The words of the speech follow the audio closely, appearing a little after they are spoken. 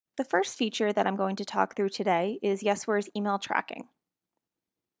The first feature that I'm going to talk through today is Yesware's email tracking.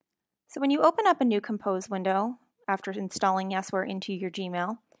 So when you open up a new Compose window after installing Yesware into your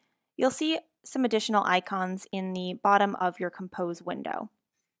Gmail, you'll see some additional icons in the bottom of your Compose window.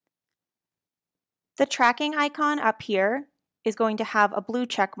 The tracking icon up here is going to have a blue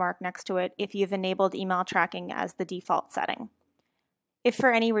check mark next to it if you've enabled email tracking as the default setting. If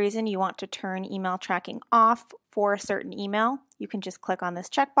for any reason you want to turn email tracking off for a certain email, you can just click on this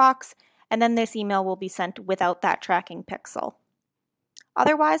checkbox, and then this email will be sent without that tracking pixel.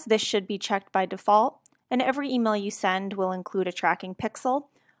 Otherwise, this should be checked by default, and every email you send will include a tracking pixel.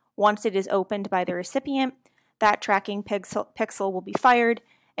 Once it is opened by the recipient, that tracking pixel will be fired,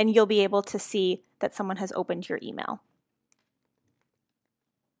 and you'll be able to see that someone has opened your email.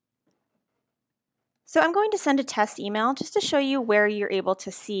 So I'm going to send a test email just to show you where you're able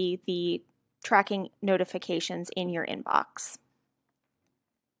to see the tracking notifications in your inbox.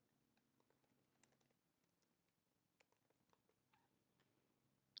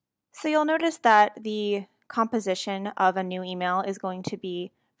 So you'll notice that the composition of a new email is going to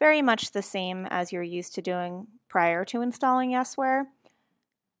be very much the same as you're used to doing prior to installing Yesware.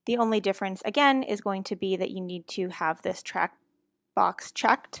 The only difference, again, is going to be that you need to have this track box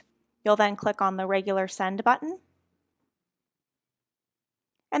checked. You'll then click on the regular send button,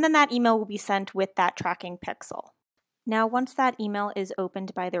 and then that email will be sent with that tracking pixel. Now, once that email is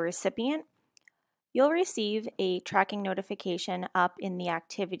opened by the recipient, you'll receive a tracking notification up in the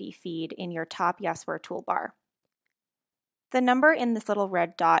activity feed in your top Yesware toolbar. The number in this little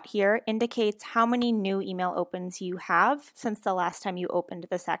red dot here indicates how many new email opens you have since the last time you opened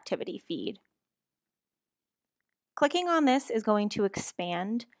this activity feed. Clicking on this is going to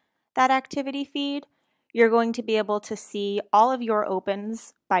expand that activity feed. You're going to be able to see all of your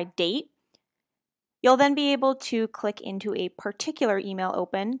opens by date. You'll then be able to click into a particular email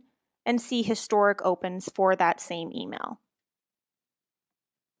open and see historic opens for that same email.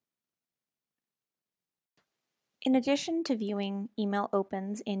 In addition to viewing email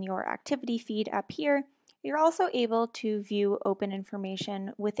opens in your activity feed up here, you're also able to view open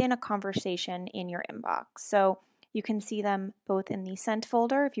information within a conversation in your inbox. So you can see them both in the sent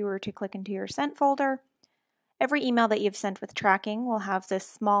folder. If you were to click into your sent folder, every email that you've sent with tracking will have this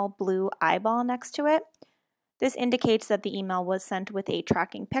small blue eyeball next to it. This indicates that the email was sent with a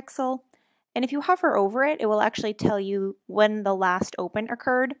tracking pixel, and if you hover over it, it will actually tell you when the last open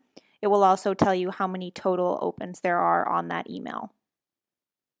occurred. It will also tell you how many total opens there are on that email.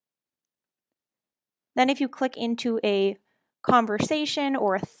 Then if you click into a conversation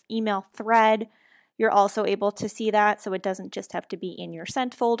or an email thread, you're also able to see that, so it doesn't just have to be in your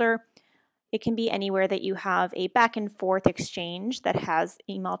sent folder. It can be anywhere that you have a back and forth exchange that has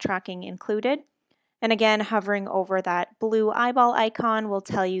email tracking included. And again, hovering over that blue eyeball icon will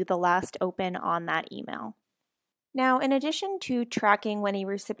tell you the last open on that email. Now, in addition to tracking when a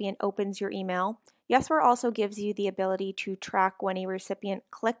recipient opens your email, Yesware also gives you the ability to track when a recipient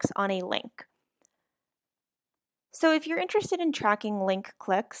clicks on a link. So if you're interested in tracking link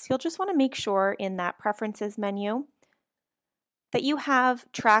clicks, you'll just want to make sure in that Preferences menu that you have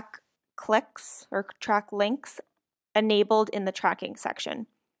Track Clicks or Track Links enabled in the tracking section.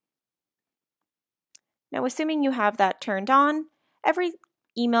 Now, assuming you have that turned on, every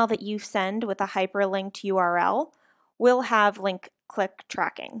email that you send with a hyperlinked URL will have link click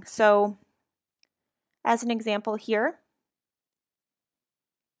tracking. So, as an example here,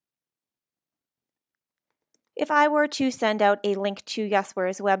 if I were to send out a link to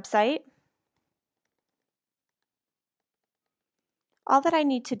Yesware's website, all that I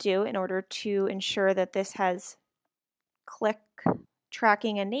need to do in order to ensure that this has click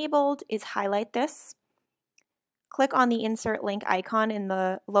tracking enabled is highlight this, click on the insert link icon in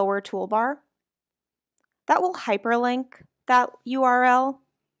the lower toolbar. That will hyperlink that URL.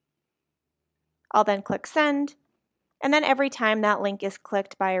 I'll then click send, and then every time that link is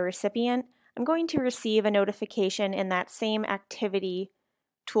clicked by a recipient, I'm going to receive a notification in that same activity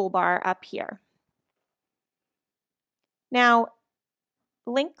toolbar up here. Now,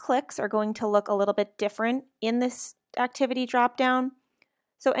 link clicks are going to look a little bit different in this activity dropdown.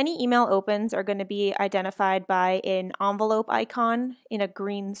 So any email opens are going to be identified by an envelope icon in a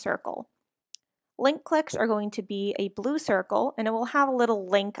green circle. Link clicks are going to be a blue circle, and it will have a little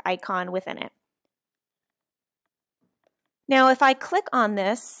link icon within it. Now, if I click on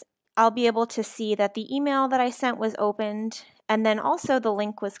this, I'll be able to see that the email that I sent was opened, and then also the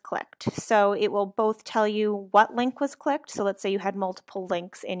link was clicked. So it will both tell you what link was clicked. So let's say you had multiple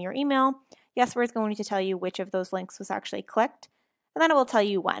links in your email. Yesware is going to tell you which of those links was actually clicked, and then it will tell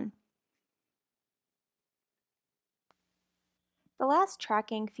you when. The last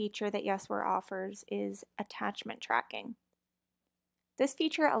tracking feature that Yesware offers is attachment tracking. This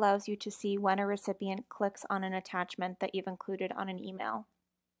feature allows you to see when a recipient clicks on an attachment that you've included on an email.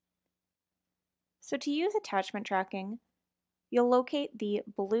 So to use attachment tracking, you'll locate the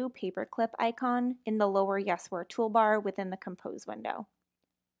blue paperclip icon in the lower Yesware toolbar within the Compose window.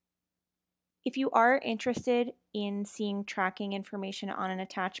 If you are interested in seeing tracking information on an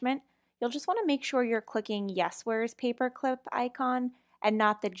attachment, you'll just want to make sure you're clicking Yesware's paperclip icon and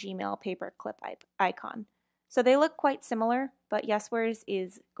not the Gmail paperclip icon. So they look quite similar, but Yesware's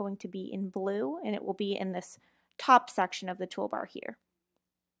is going to be in blue and it will be in this top section of the toolbar here.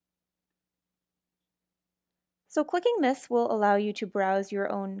 So clicking this will allow you to browse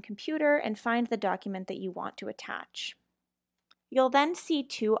your own computer and find the document that you want to attach. You'll then see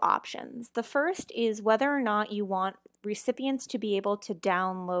two options. The first is whether or not you want recipients to be able to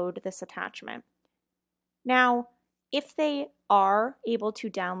download this attachment. Now, if they are able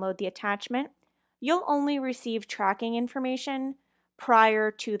to download the attachment, you'll only receive tracking information prior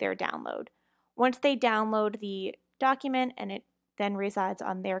to their download. Once they download the document and it then resides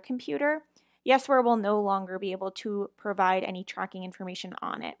on their computer, Yesware will no longer be able to provide any tracking information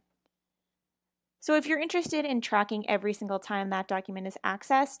on it. So if you're interested in tracking every single time that document is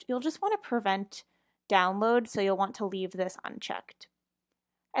accessed, you'll just want to prevent download, so you'll want to leave this unchecked.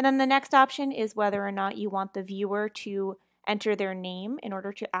 And then the next option is whether or not you want the viewer to enter their name in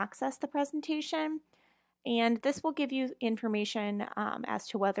order to access the presentation. And this will give you information as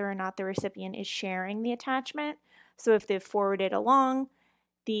to whether or not the recipient is sharing the attachment. So if they've forwarded along,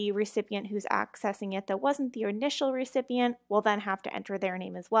 the recipient who's accessing it that wasn't the initial recipient will then have to enter their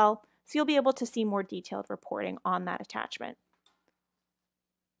name as well. So you'll be able to see more detailed reporting on that attachment.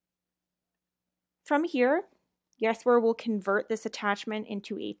 From here, Yesware will convert this attachment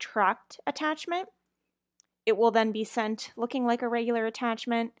into a tracked attachment. It will then be sent looking like a regular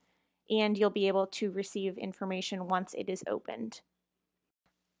attachment, and you'll be able to receive information once it is opened.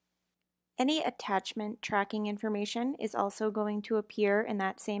 Any attachment tracking information is also going to appear in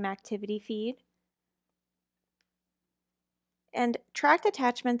that same activity feed. And tracked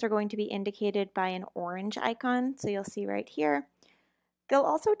attachments are going to be indicated by an orange icon, so you'll see right here. They'll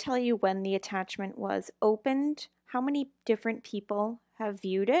also tell you when the attachment was opened, how many different people have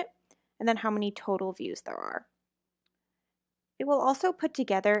viewed it, and then how many total views there are. It will also put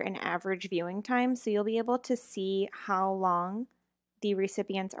together an average viewing time, so you'll be able to see how long the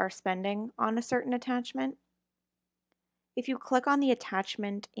recipients are spending on a certain attachment. If you click on the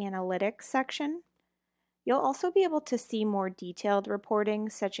Attachment Analytics section, you'll also be able to see more detailed reporting,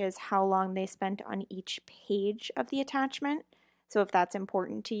 such as how long they spent on each page of the attachment. So if that's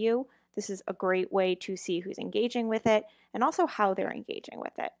important to you, this is a great way to see who's engaging with it and also how they're engaging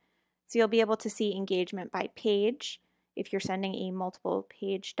with it. So you'll be able to see engagement by page if you're sending a multiple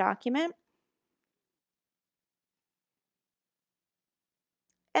page document.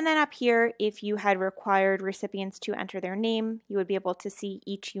 And then up here, if you had required recipients to enter their name, you would be able to see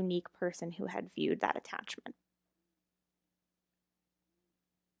each unique person who had viewed that attachment.